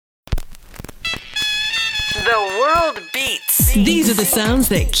The world beats. These are the sounds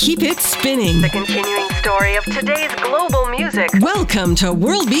that keep it spinning. The continuing story of today's global music. Welcome to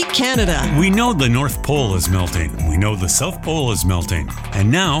World Beat Canada. We know the North Pole is melting. We know the South Pole is melting.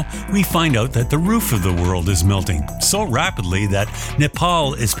 And now we find out that the roof of the world is melting so rapidly that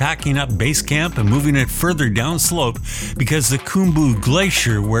Nepal is packing up base camp and moving it further downslope because the Khumbu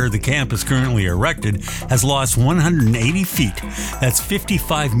Glacier, where the camp is currently erected, has lost 180 feet. That's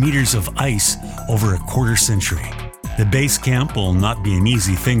 55 meters of ice over a quarter century. The base camp will not be an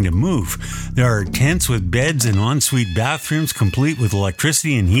easy thing to move. There are tents with beds and ensuite bathrooms complete with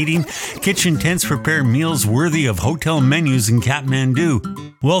electricity and heating. Kitchen tents prepare meals worthy of hotel menus in Kathmandu.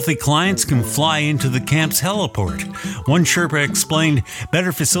 Wealthy clients can fly into the camp's heliport. One Sherpa explained,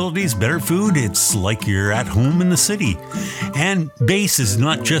 better facilities, better food, it's like you're at home in the city. And base is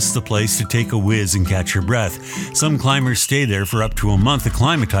not just the place to take a whiz and catch your breath. Some climbers stay there for up to a month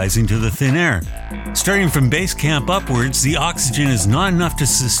acclimatizing to the thin air. Starting from base camp upwards, the oxygen is not enough to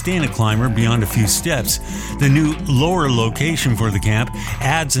sustain a climber beyond a few steps. The new lower location for the camp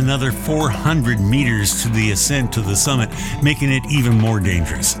adds another 400 meters to the ascent to the summit, making it even more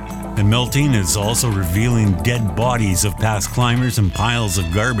dangerous. The melting is also revealing dead bodies of past climbers and piles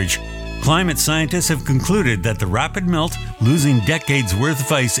of garbage. Climate scientists have concluded that the rapid melt, losing decades worth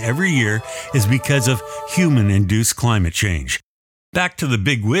of ice every year, is because of human-induced climate change. Back to the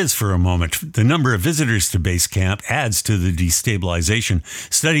big whiz for a moment. The number of visitors to base camp adds to the destabilization.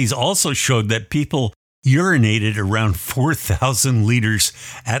 Studies also showed that people urinated around 4,000 liters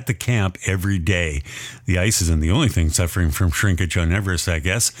at the camp every day. The ice isn't the only thing suffering from shrinkage on Everest, I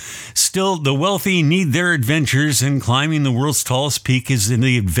guess. Still, the wealthy need their adventures, and climbing the world's tallest peak is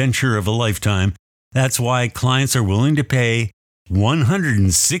the adventure of a lifetime. That's why clients are willing to pay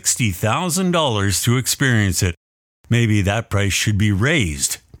 $160,000 to experience it. Maybe that price should be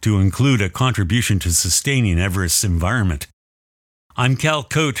raised to include a contribution to sustaining Everest's environment. I'm Cal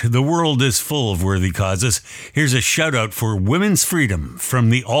Cote. The world is full of worthy causes. Here's a shout out for women's freedom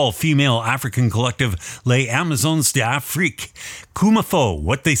from the all-female African collective Les Amazons d'Afrique. Kumafo,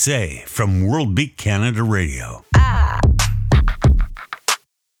 what they say, from World Beat Canada Radio.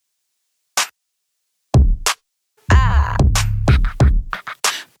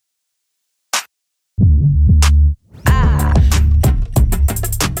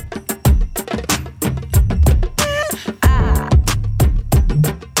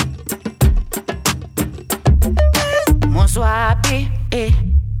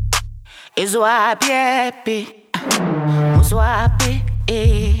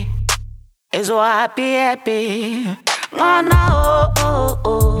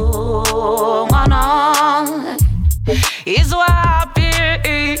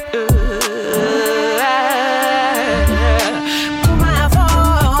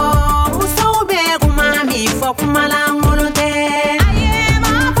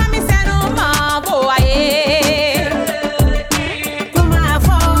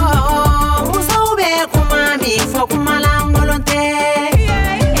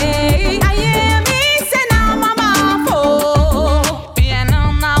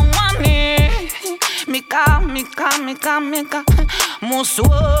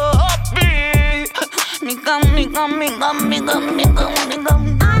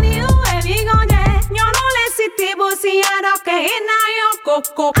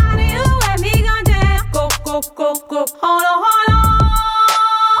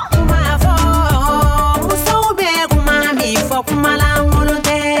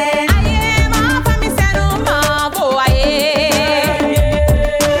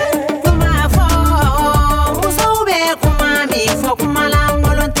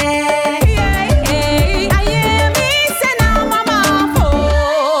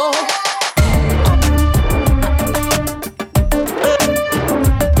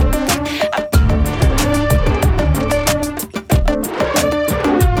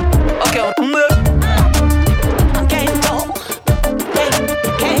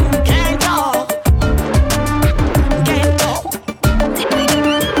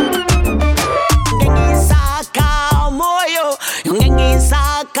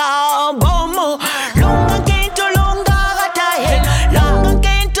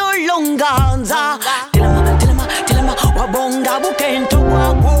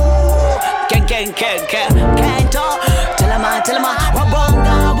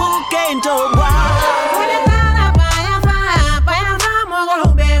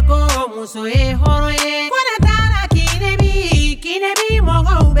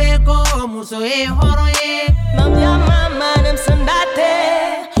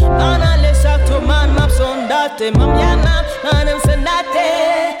 Mamyana, nanem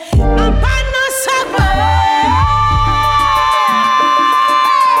senate, apana sakwa.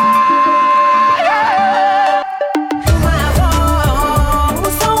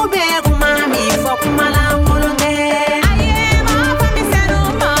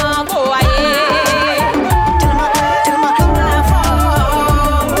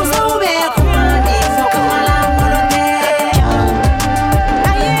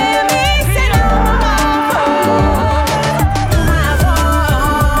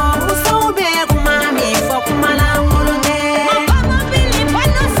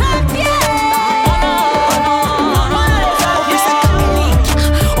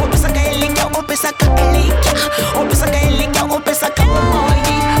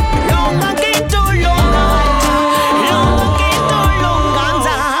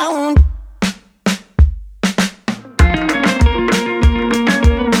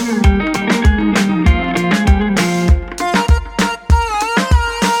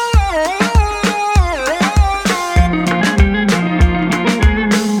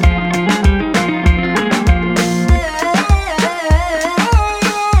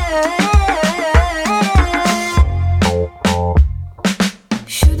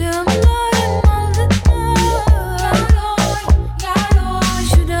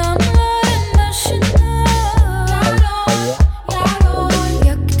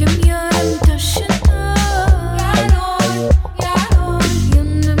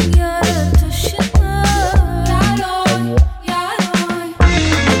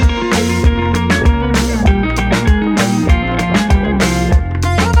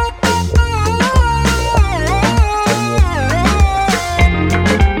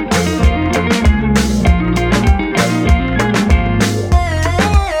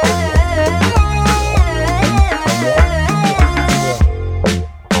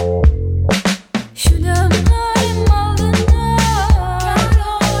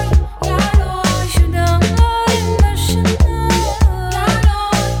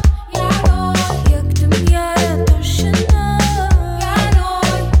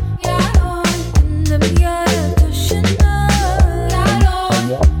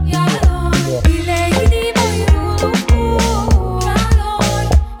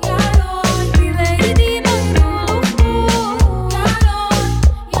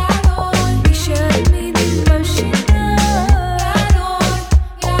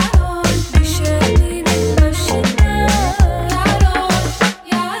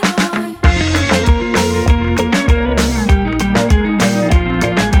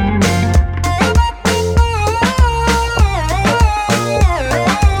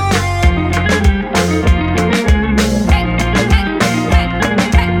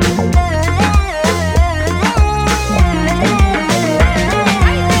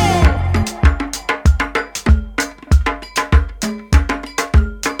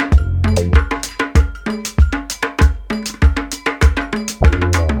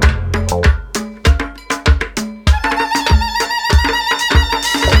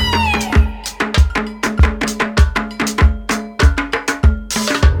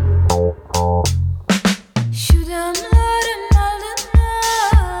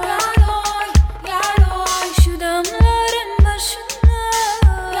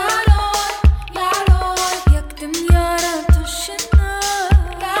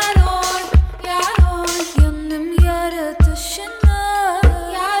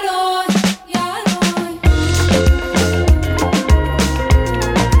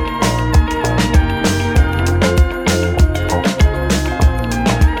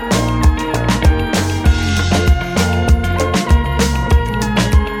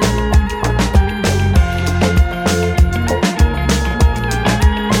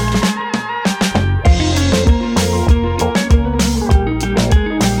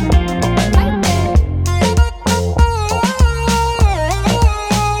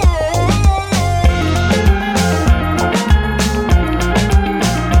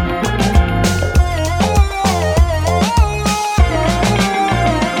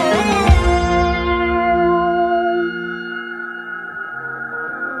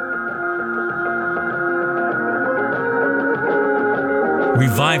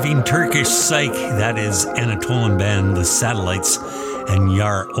 reviving Turkish psych. That is Anatolian band The Satellites and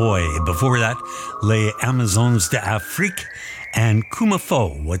Yar Oy. Before that, Les Amazons d'Afrique and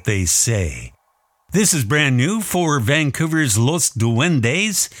Kumafo, What They Say. This is brand new for Vancouver's Los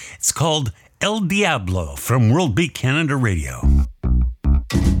Duendes. It's called El Diablo from World Beat Canada Radio.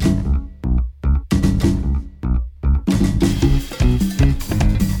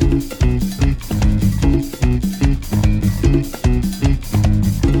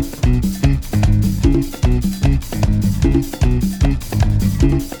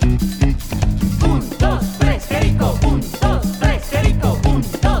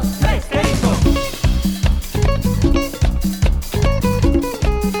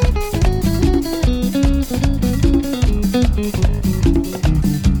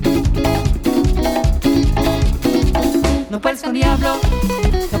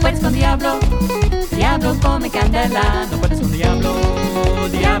 Diablo come candela, no puedes con diablo,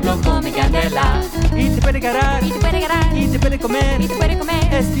 diablo come candela. Y te puede agarrar, y te puede agarrar, y te puede comer, y te puede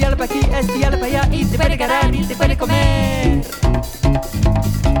comer. Es diablo para aquí, es diablo para allá, y te puede agarrar, y te puede comer.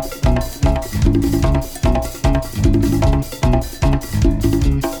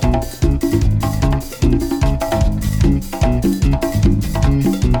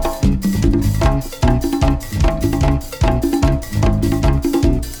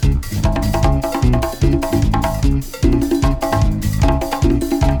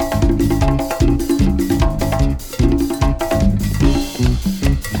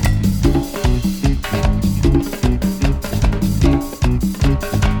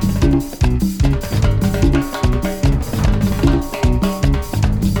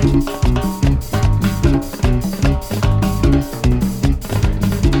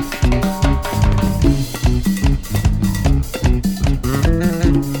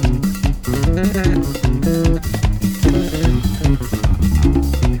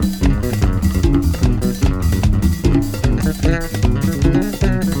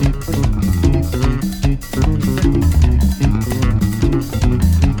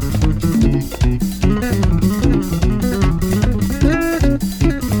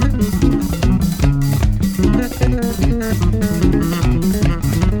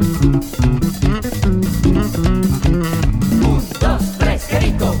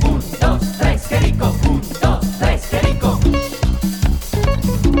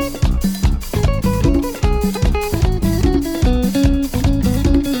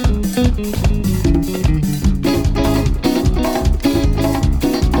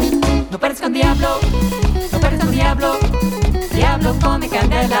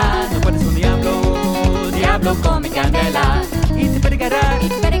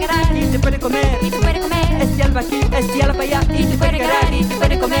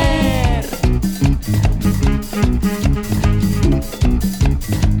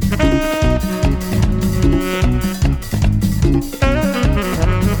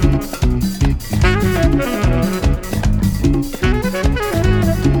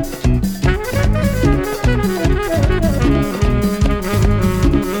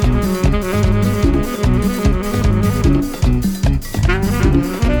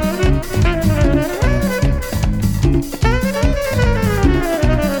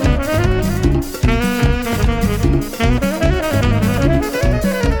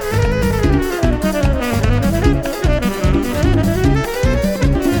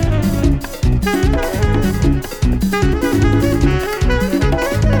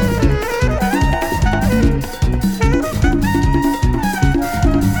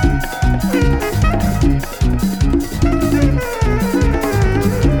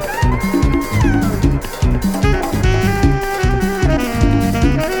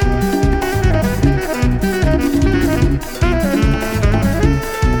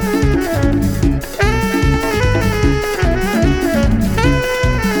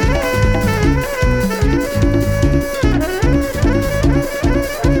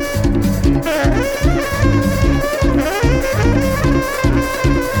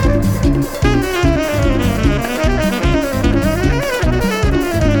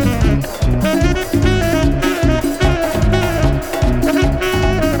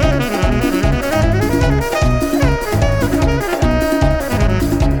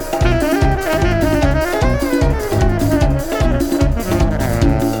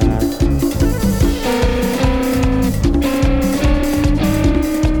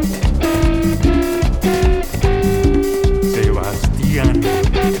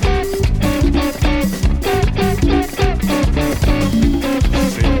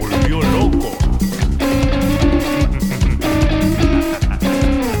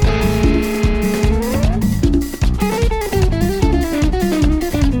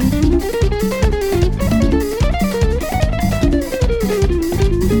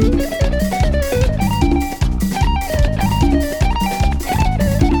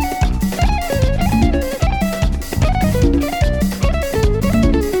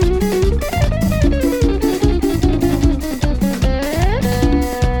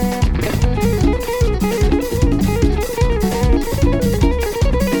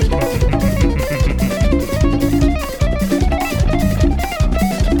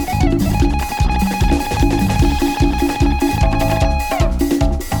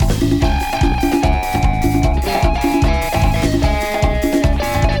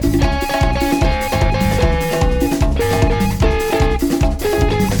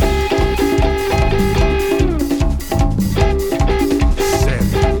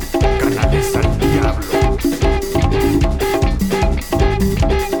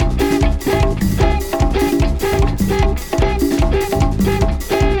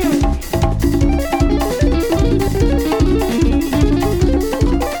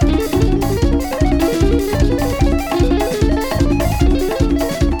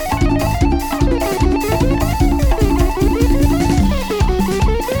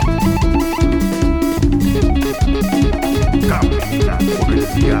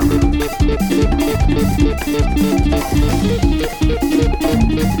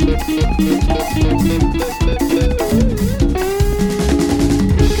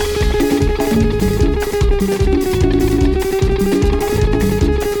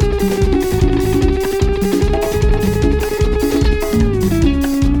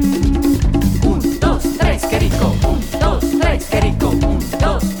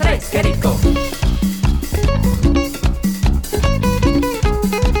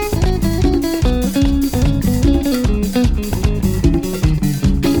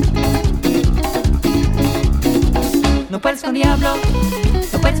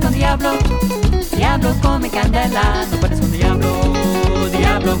 Diablo come candela, no puedes con diablo.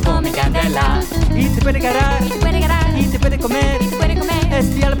 Diablo come candela. Y te puede ganar, y te puede comer.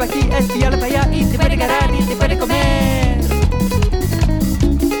 Espiala pa' aquí, espiala pa' allá. Y te puede ganar, y te puede comer.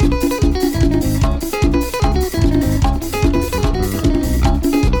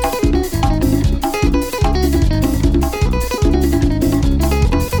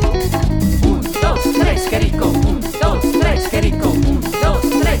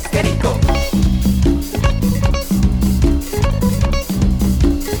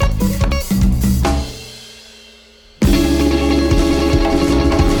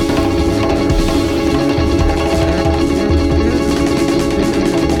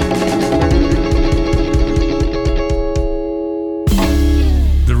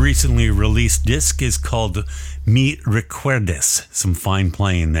 Disc is called Mi Recuerdes. Some fine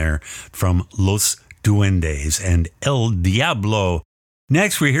playing there from Los Duendes and El Diablo.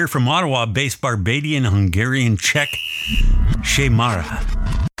 Next, we hear from Ottawa-based Barbadian, Hungarian, Czech Shemara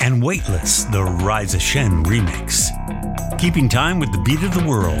and Weightless, the Rise of Shen remix. Keeping time with the beat of the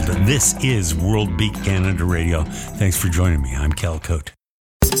world, this is World Beat Canada Radio. Thanks for joining me. I'm Cal Cote.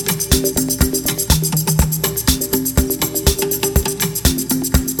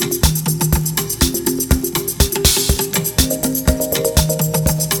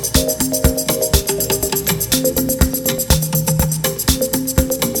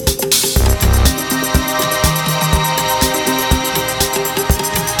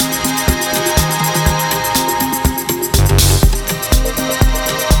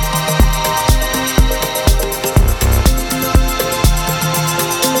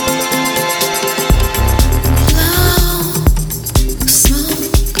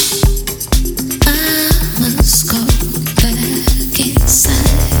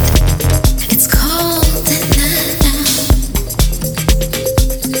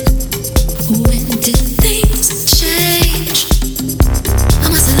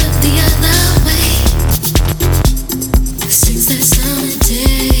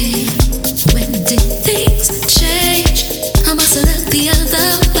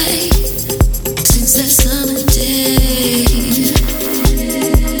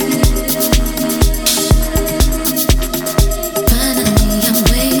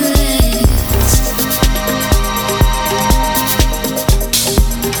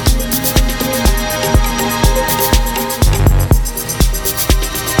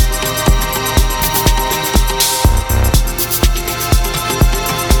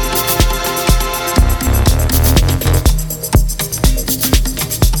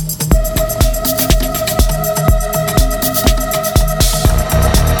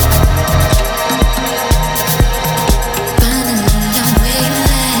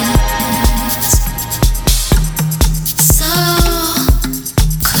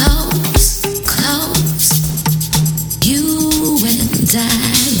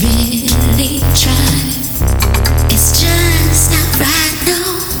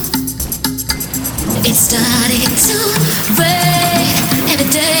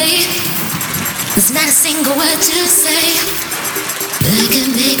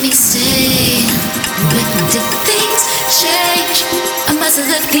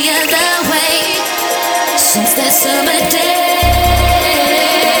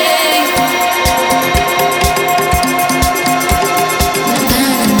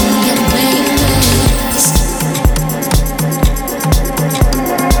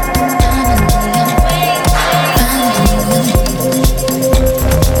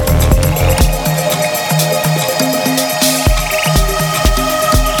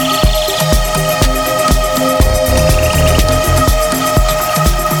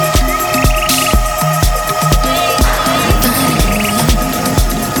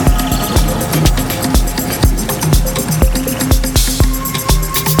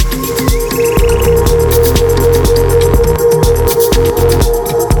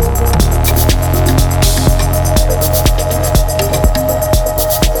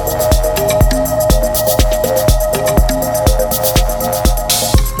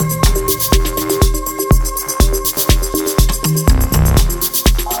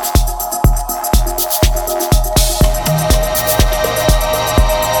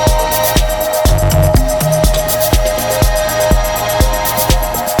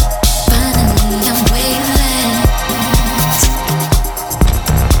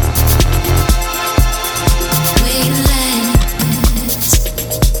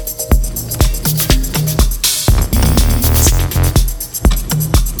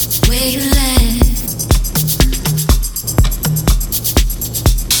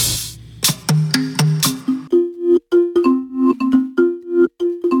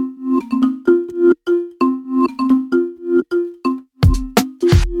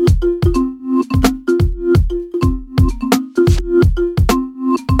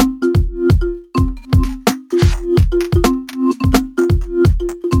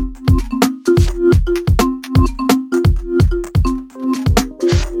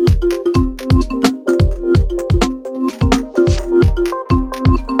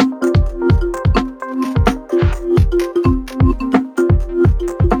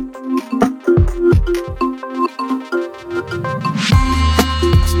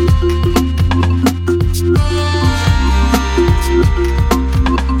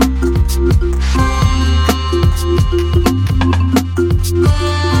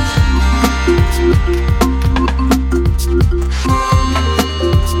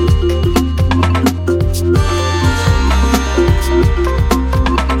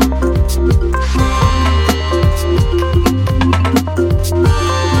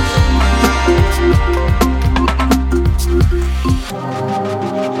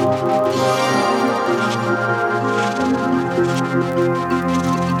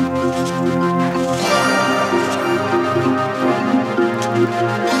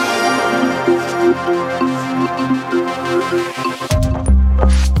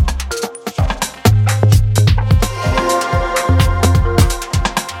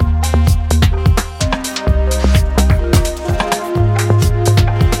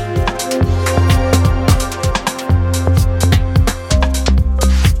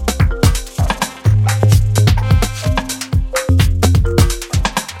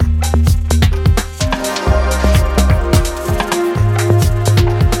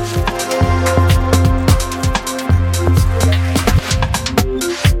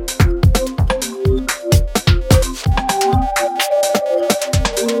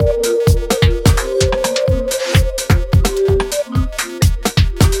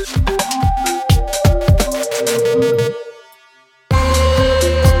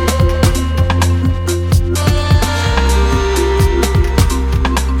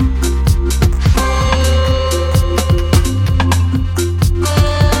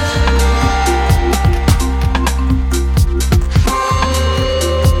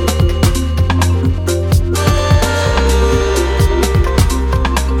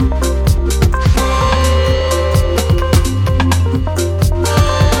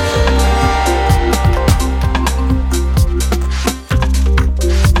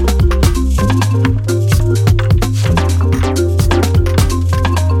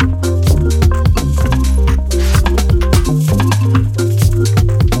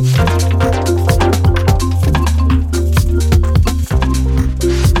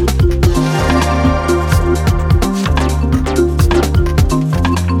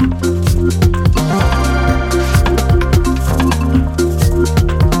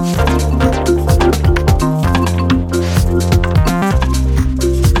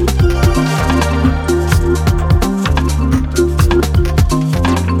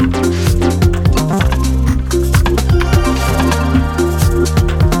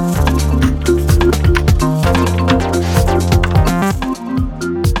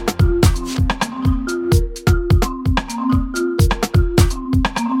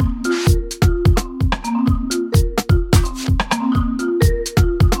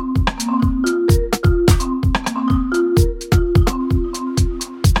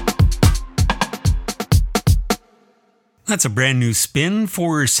 That's a brand new spin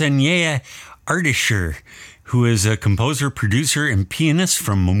for Sanya Ardeshir, who is a composer, producer, and pianist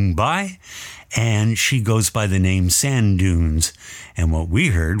from Mumbai, and she goes by the name Sand Dunes. And what we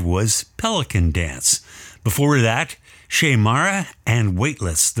heard was Pelican Dance. Before that, Shea Mara and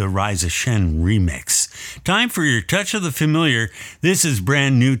Weightless, the Rise of Shen remix. Time for your Touch of the Familiar. This is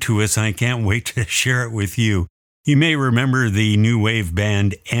brand new to us, and I can't wait to share it with you. You may remember the new wave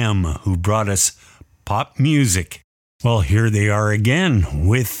band M, who brought us pop music. Well, here they are again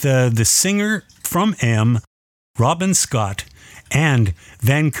with the singer from M, Robin Scott, and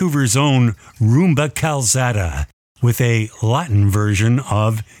Vancouver's own Rumba Calzada with a Latin version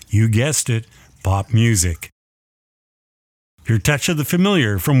of, you guessed it, pop music. Your Touch of the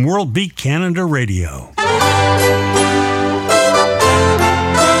Familiar from World Beat Canada Radio.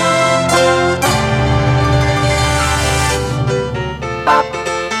 Pop,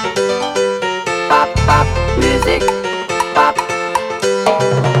 pop, pop, music. Pop, pop,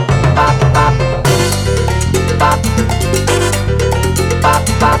 pop, pop, pop, pop, pop,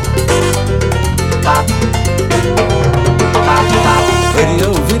 pop, pop.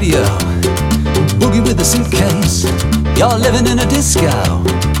 Video, boogie with a suitcase. You're living in a disco.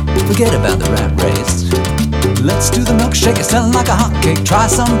 Forget about the rat race. Let's do the milkshake. It's selling like a hotcake. Try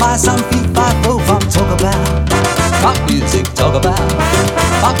some, buy some, feet, five, four, funk. Talk about pop music. Talk about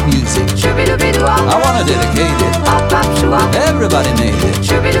pop music. I wanna dedicate it. Everybody made it.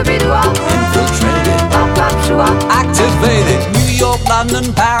 Infiltrated. Activated. New York,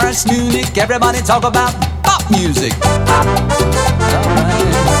 London, Paris, Munich. Everybody talk about pop music. Pop. Alright.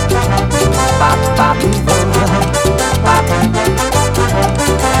 Pop, pop, pop,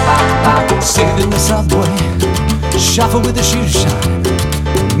 pop. Sit in the subway, shuffle with the shoe shine.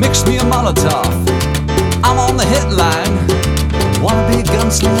 Mix me a Molotov, I'm on the hit line. Wanna be a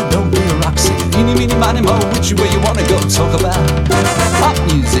gunslinger, don't be a rock singer. Eeny, meeny, miny, mo, which way you wanna go? Talk about pop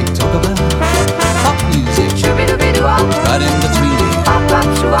music, talk about pop music. Right in between it,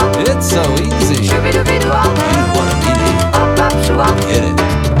 it's so easy. You know what I mean? Get it.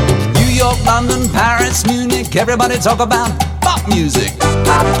 New York, London, Paris, Munich, everybody talk about pop music.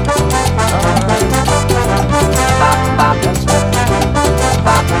 Pop.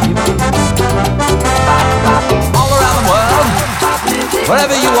 All around the world,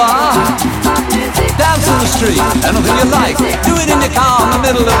 wherever you are, dance in the street, anything you like. Do it in your car in the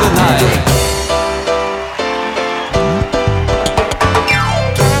middle of the night.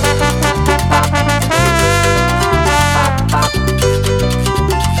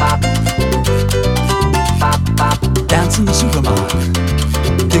 Dance in the supermarket,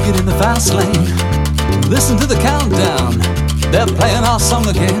 dig it in the fast lane. Listen to the countdown, they're playing our song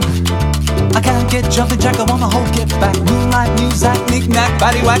again. I can't get jumpy jack, I wanna hold, get back. Moonlight music, knick-knack,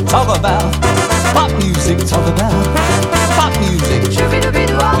 paddywhack. Talk about pop music, talk about pop music.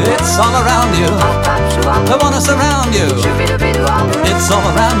 It's all around you, they wanna surround you. It's all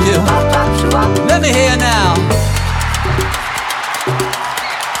around you, let me hear now.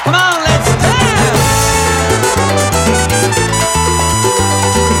 Come on, let's dance.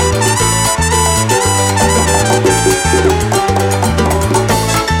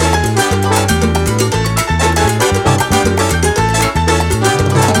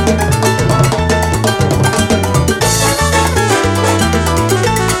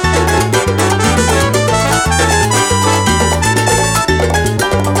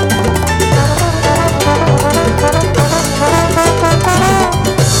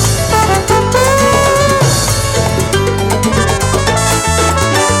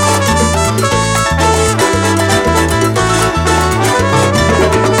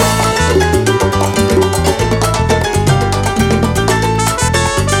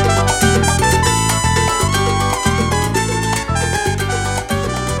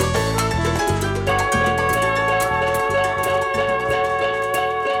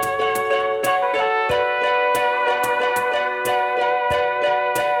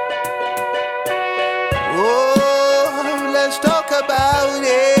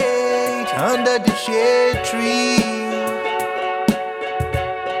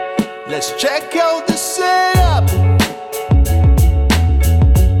 Let's check out the setup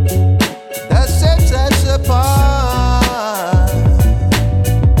that sets us apart.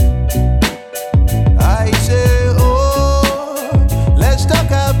 I say, oh, let's talk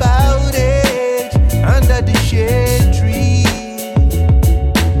about it under the shade tree.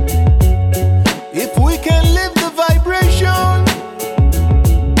 If we can live the vibration,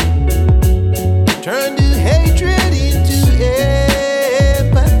 turn the hatred into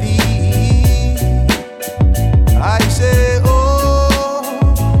empathy.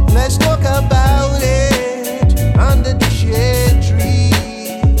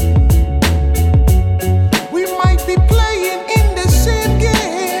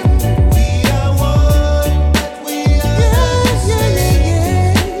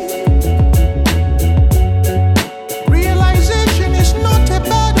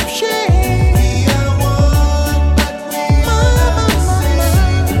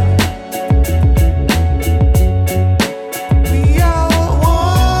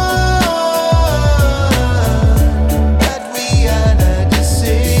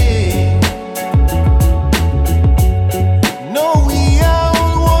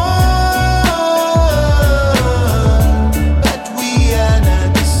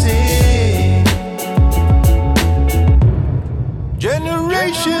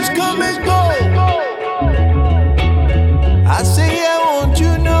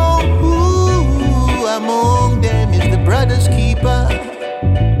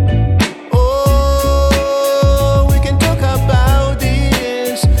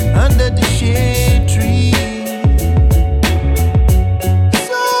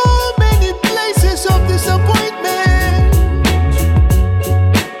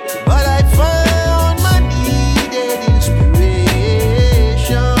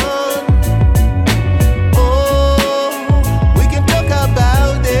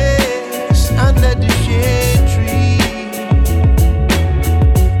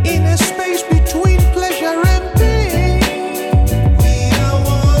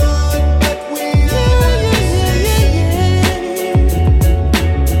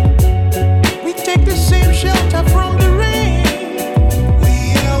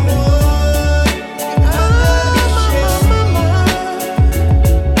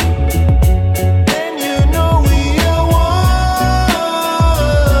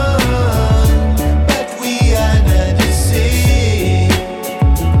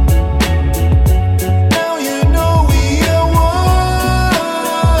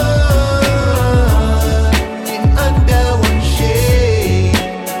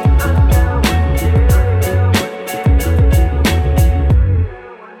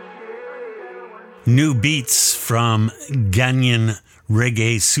 New beats from Ghanaian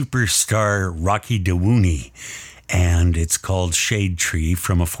reggae superstar Rocky Dewuni, and it's called Shade Tree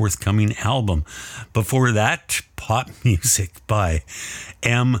from a forthcoming album. Before that, pop music by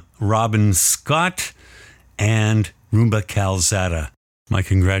M. Robin Scott and Rumba Calzada. My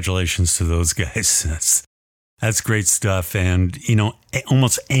congratulations to those guys. That's great stuff, and you know,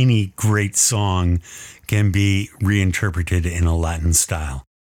 almost any great song can be reinterpreted in a Latin style.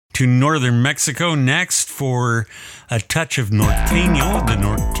 To northern Mexico next for a touch of Norteño, the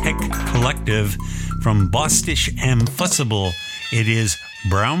Nortec Collective from Bostish and Fussible. It is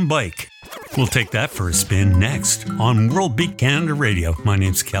Brown Bike. We'll take that for a spin next on World Beat Canada Radio. My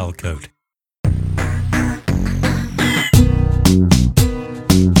name's Cal Cote.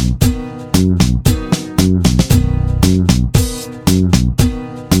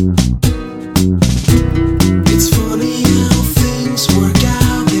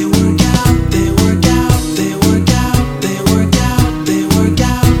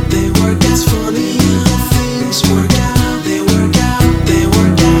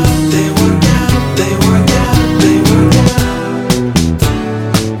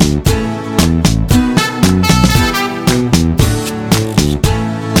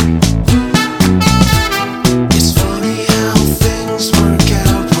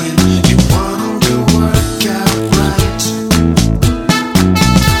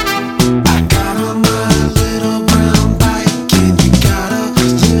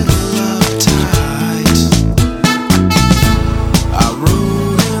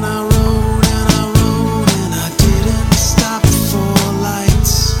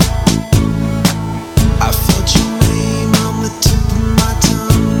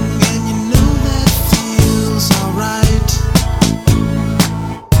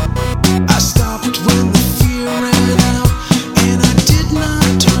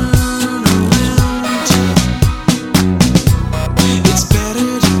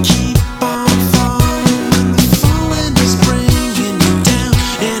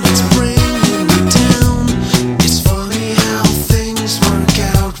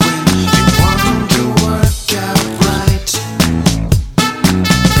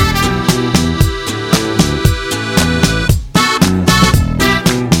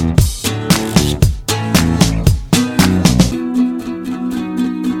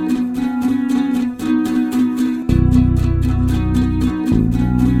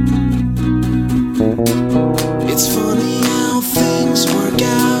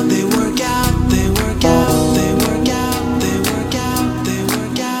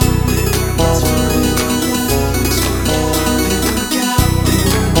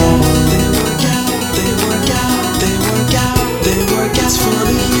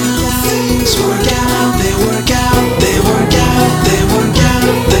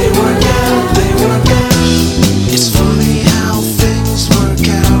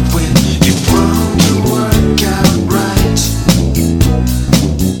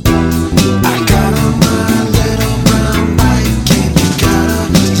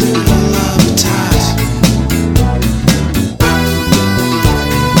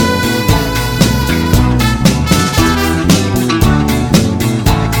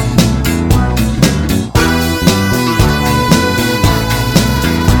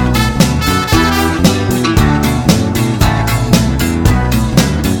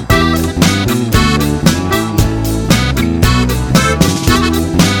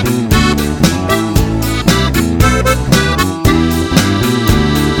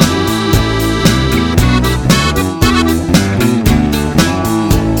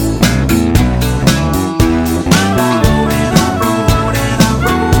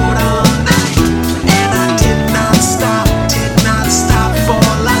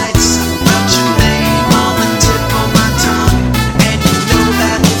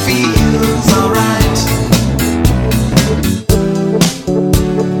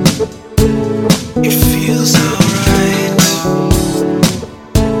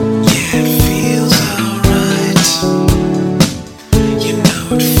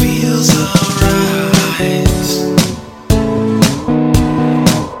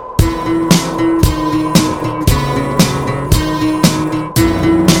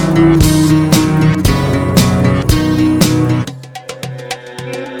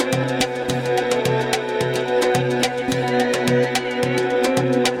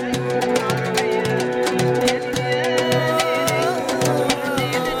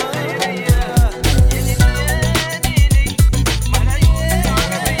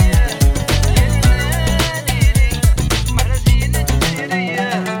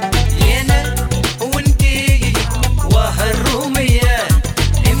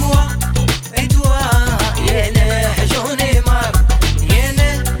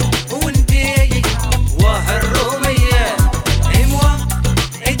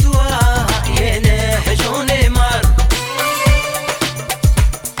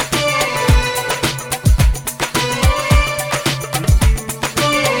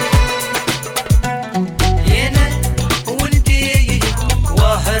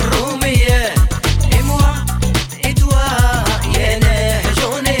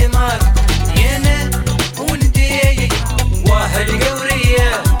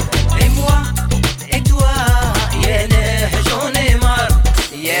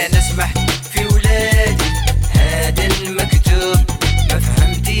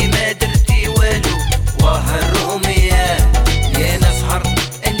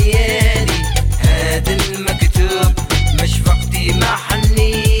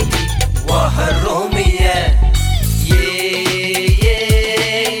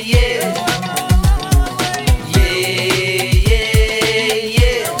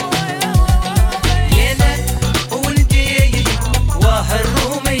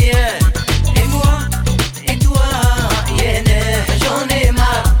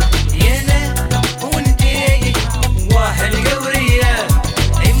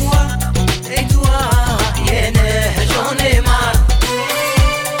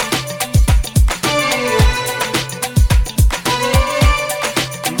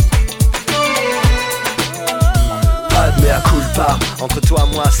 pas. Entre toi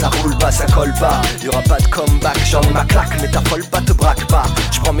et moi ça roule pas, ça colle pas. Y'aura pas de comeback, j'en ai ma claque. Mais t'affole pas, te braque pas.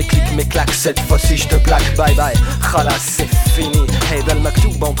 J'prends mes clics, mes claques, cette fois-ci j'te plaque. Bye bye, khalas c'est fini. Hey dans le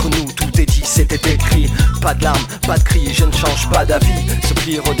maktoub entre nous tout est dit, c'était écrit. Pas de larmes, pas de cris, je ne change pas d'avis. Se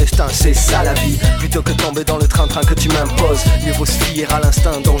plier au destin c'est ça la vie. Plutôt que tomber dans le train-train que tu m'imposes, mieux vaut se fier à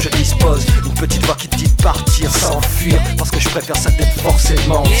l'instinct dont je dispose. Une petite voix qui te dit de partir, s'enfuir. Parce que je préfère ça d'être forcé de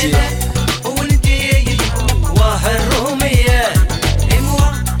mentir. Et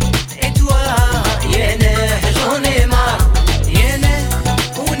moi, et toi, j'en ai marre. Et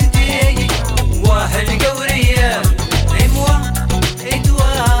moi, et toi,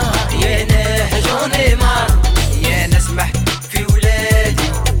 j'en ai marre. نسمح في ولادي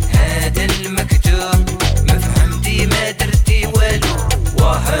هذا المكتوب ما فهمتي ما درتي والو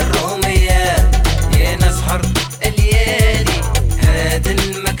واه الروميات يا ناس حرب الليالي هذا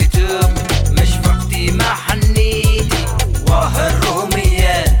المكتوب ما شفقتي ما حنيتي واه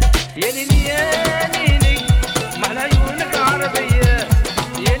الروميات يا ليلي يا ليلي مع عيونك عربية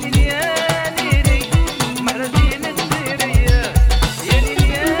يا ليلي يا ليلي مع زين السيرية يا ليلي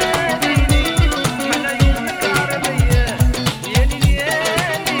يا ليلي مع عيونك عربية يا ليلي يا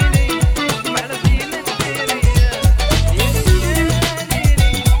ليلي مع زين السيرية يا ليلي يا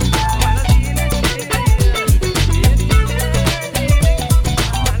ليلي مع زين السيرية يا ليلي يا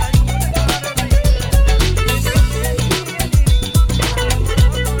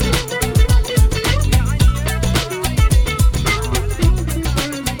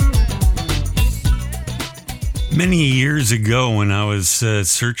Many years ago, when I was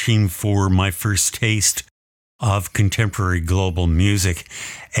searching for my first taste of contemporary global music,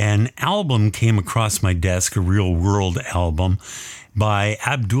 an album came across my desk, a real world album by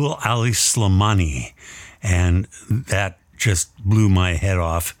Abdul Ali Slimani, and that just blew my head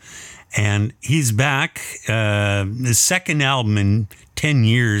off. And he's back, his second album in 10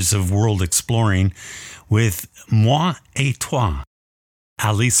 years of world exploring with Moi et Toi.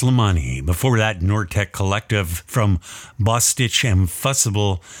 Ali Slimani. Before that, Nortec Collective from Bostitch and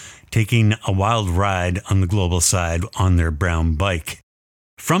Fussible taking a wild ride on the global side on their brown bike.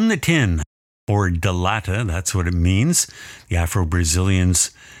 From the Tin, or Delata, that's what it means, the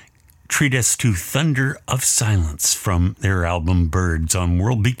Afro-Brazilians treat us to Thunder of Silence from their album Birds on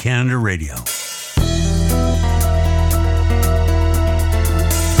World Beat Canada Radio.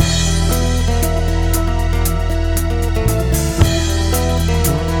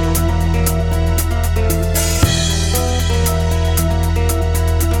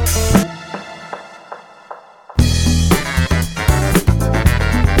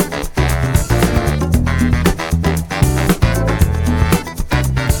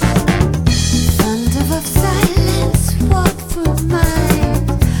 Thunder of silence, walk through mine.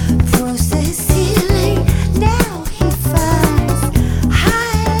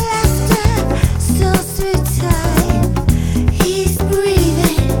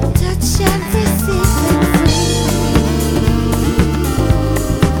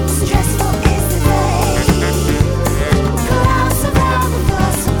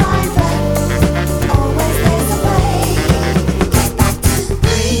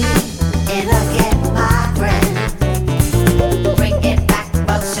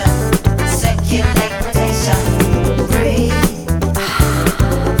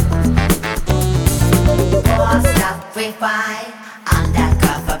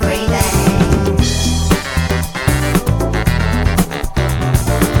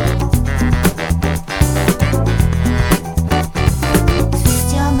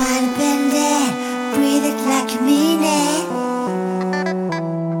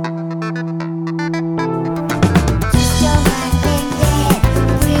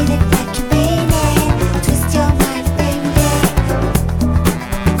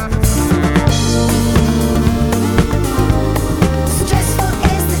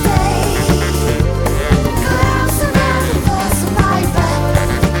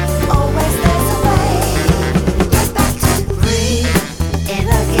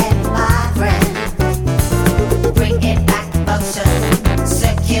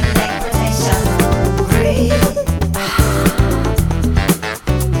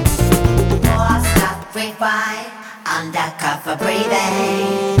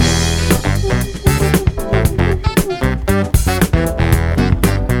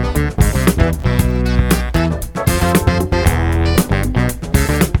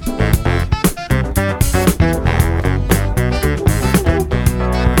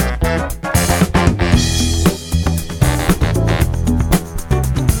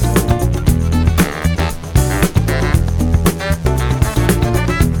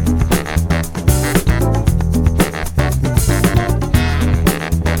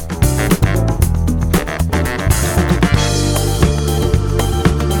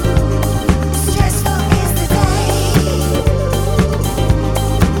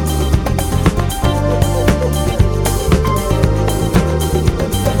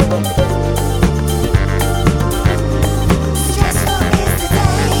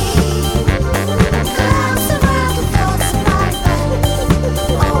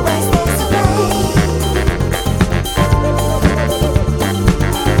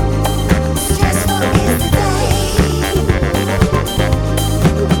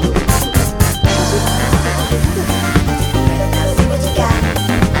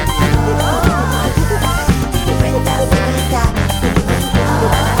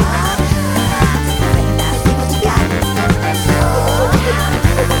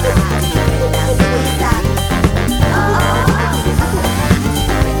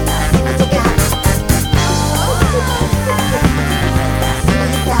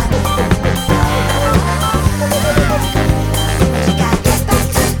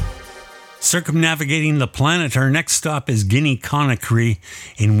 circumnavigating the planet, our next stop is Guinea-Conakry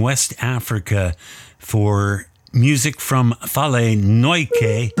in West Africa for music from Fale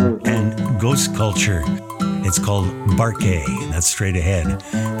Noike and Ghost Culture. It's called Barke. That's straight ahead.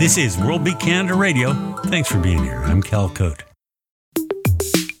 This is World Beat Canada Radio. Thanks for being here. I'm Cal Cote.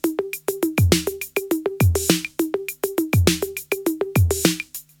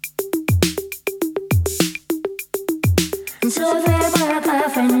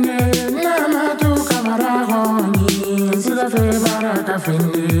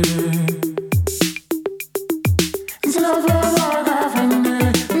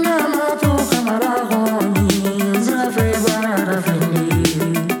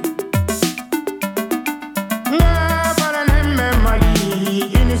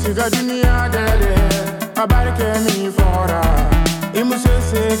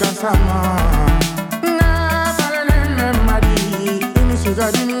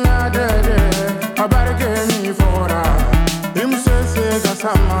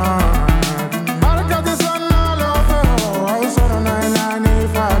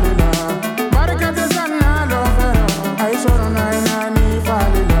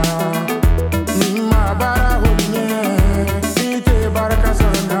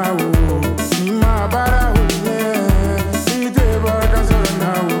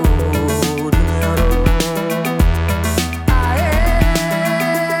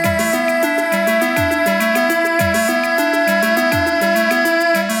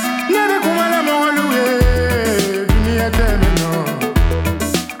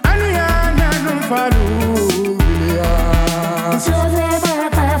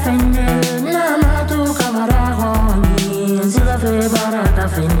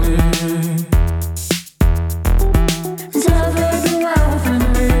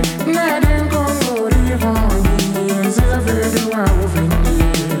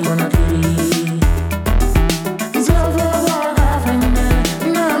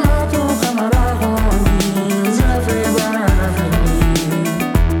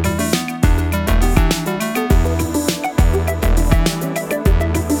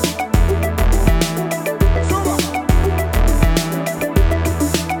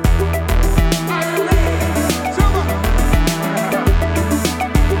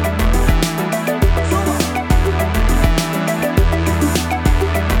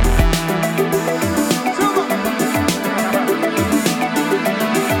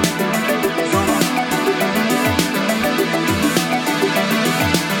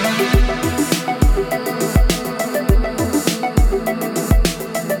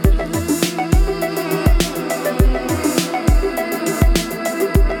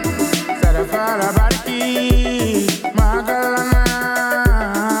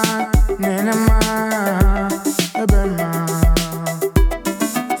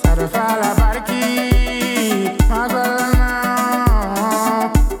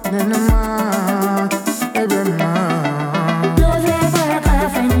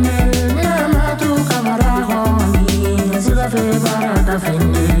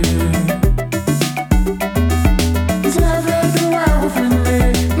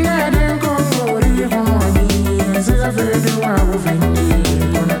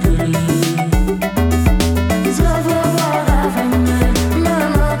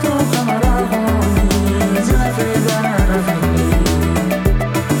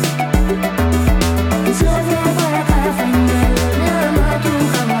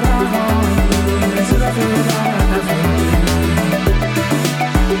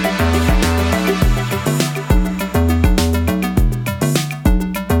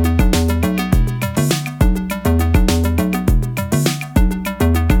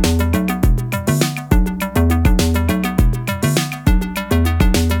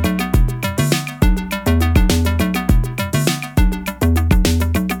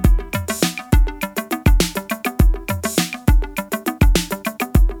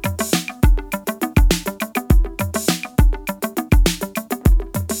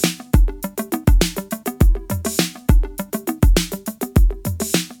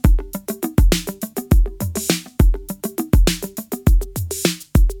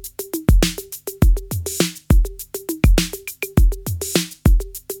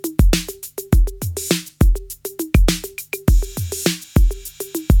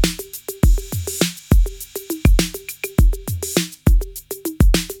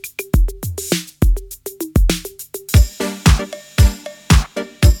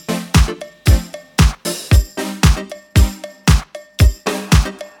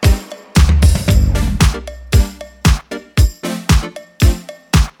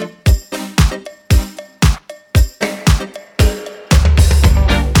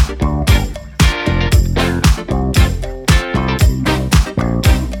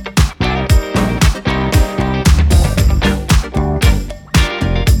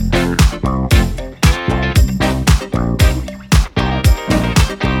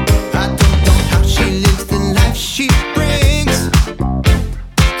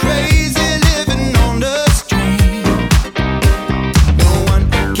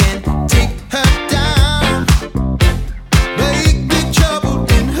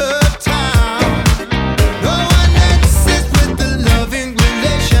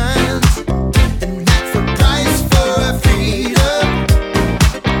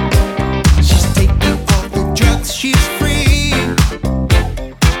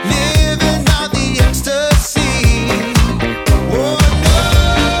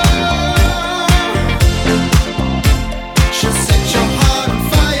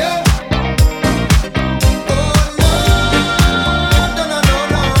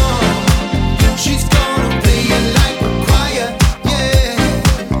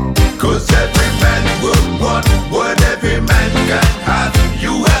 'Cause every man will want what every man can have.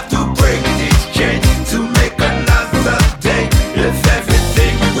 You have to break these chains to make another day. If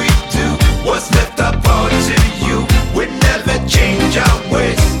everything we do was left up to you, we'd never change our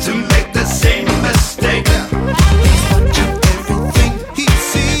ways to make the same mistake. He's watching everything he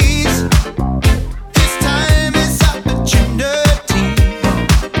sees. This time is opportunity.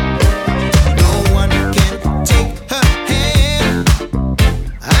 No one can take her hand.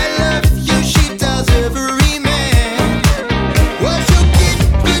 I love you, she does every man. What she'll give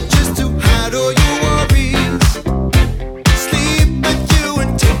you just to hide all your worries. Sleep with you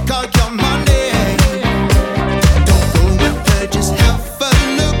and take all your money. Don't go with her, just have a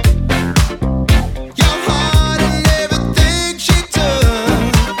look. Your heart and everything she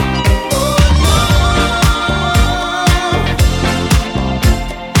does. Oh no,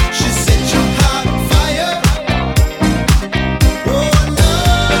 she set your heart on fire. Oh no,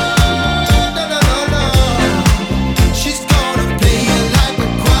 no, no, no, no. She's gonna play it like a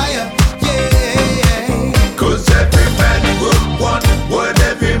choir. Yeah. 'Cause every man will want what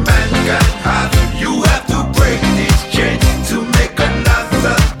every man can have. You have to break these chains to make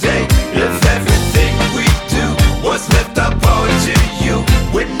another day. If everything we do was left up to you,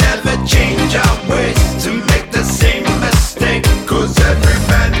 we'd never change our ways to make the same mistake. 'Cause every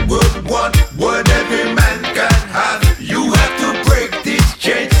man would want what every man can have. You have to break these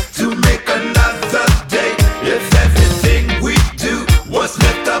chains to make another day. If everything we do was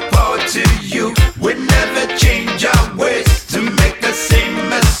left up to you, we'd never change our ways to make the same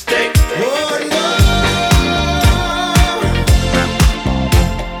mistake. Oh no,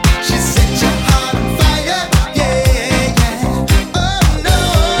 she set your heart on fire. Yeah, yeah. Oh no,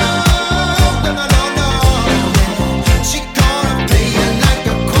 no, no, no, no. She gonna play it like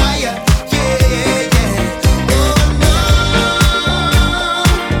a choir. Yeah, yeah. Oh no,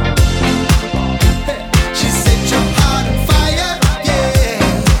 she set your heart on fire. Yeah.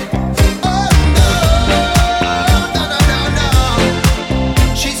 Oh no, no, no, no, no.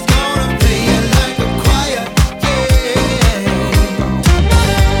 She's gonna play it like a choir. Yeah.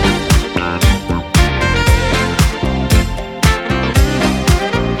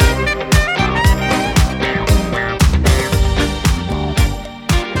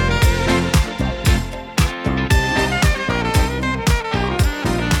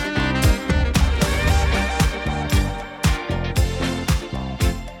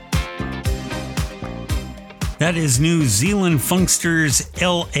 That is New Zealand Funksters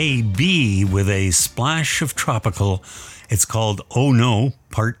LAB with a splash of tropical. It's called Oh No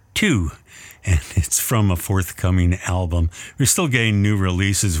Part 2, and it's from a forthcoming album. We're still getting new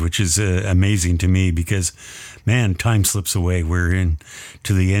releases, which is amazing to me because, man, time slips away. We're in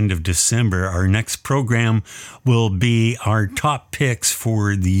to the end of December. Our next program will be our top picks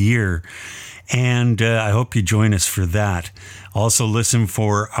for the year, and I hope you join us for that. Also listen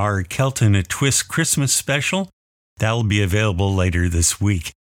for our Kelton a Twist Christmas special. That'll be available later this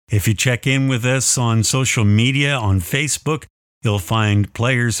week. If you check in with us on social media, on Facebook, you'll find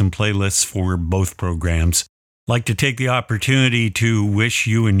players and playlists for both programs. I'd like to take the opportunity to wish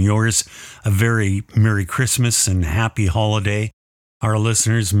you and yours a very Merry Christmas and Happy Holiday. Our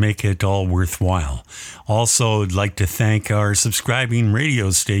listeners make it all worthwhile. Also, I'd like to thank our subscribing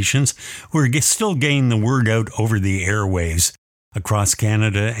radio stations who are still getting the word out over the airwaves across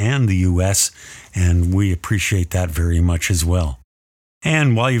Canada and the U.S., and we appreciate that very much as well.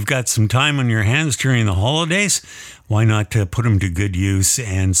 And while you've got some time on your hands during the holidays, why not put them to good use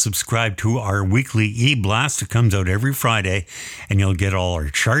and subscribe to our weekly e-blast. It comes out every Friday, and you'll get all our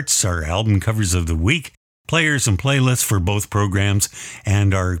charts, our album covers of the week, players and playlists for both programs,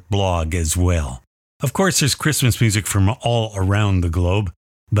 and our blog as well. Of course, there's Christmas music from all around the globe,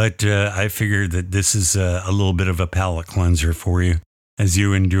 but I figured that this is a little bit of a palate cleanser for you as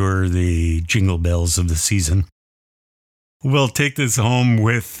you endure the jingle bells of the season. We'll take this home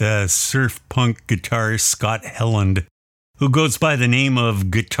with surf punk guitarist Scott Helland, who goes by the name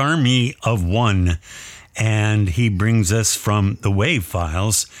of Guitar Me of One, and he brings us from the Wave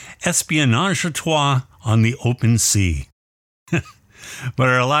Files, Espionage à Toi on the Open Sea. But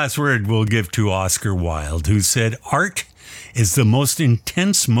our last word we'll give to Oscar Wilde, who said, "Art is the most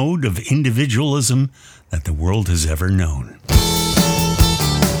intense mode of individualism that the world has ever known."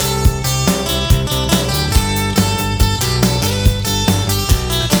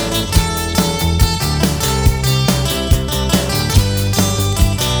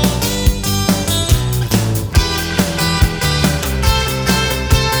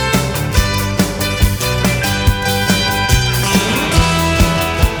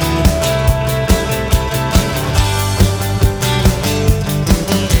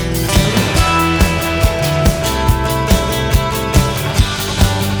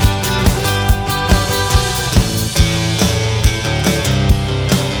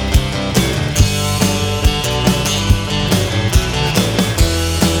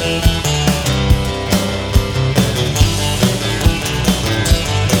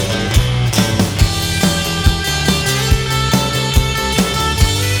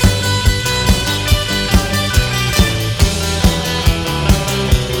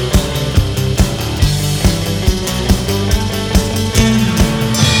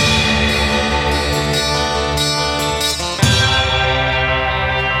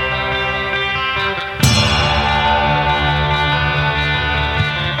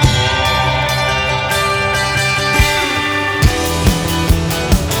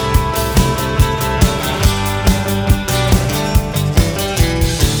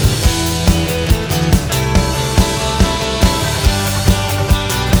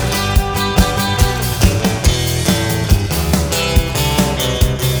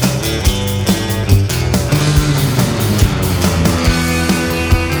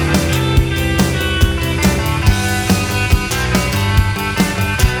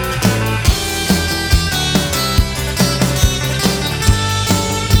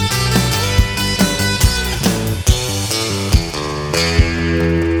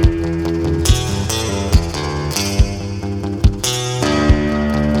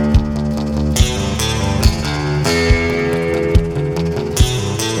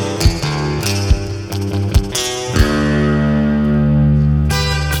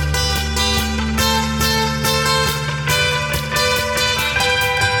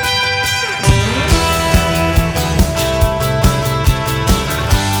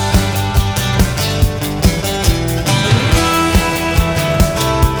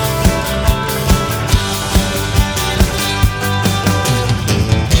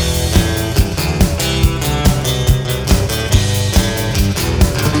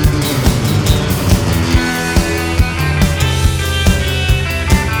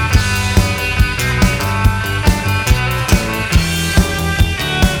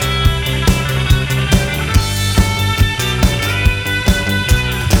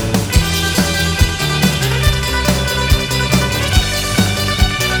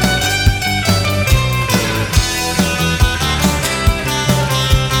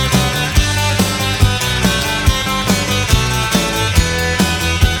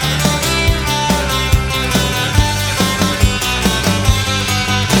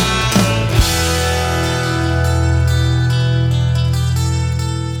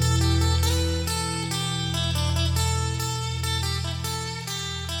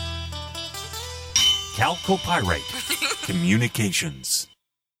 Copyright Communications.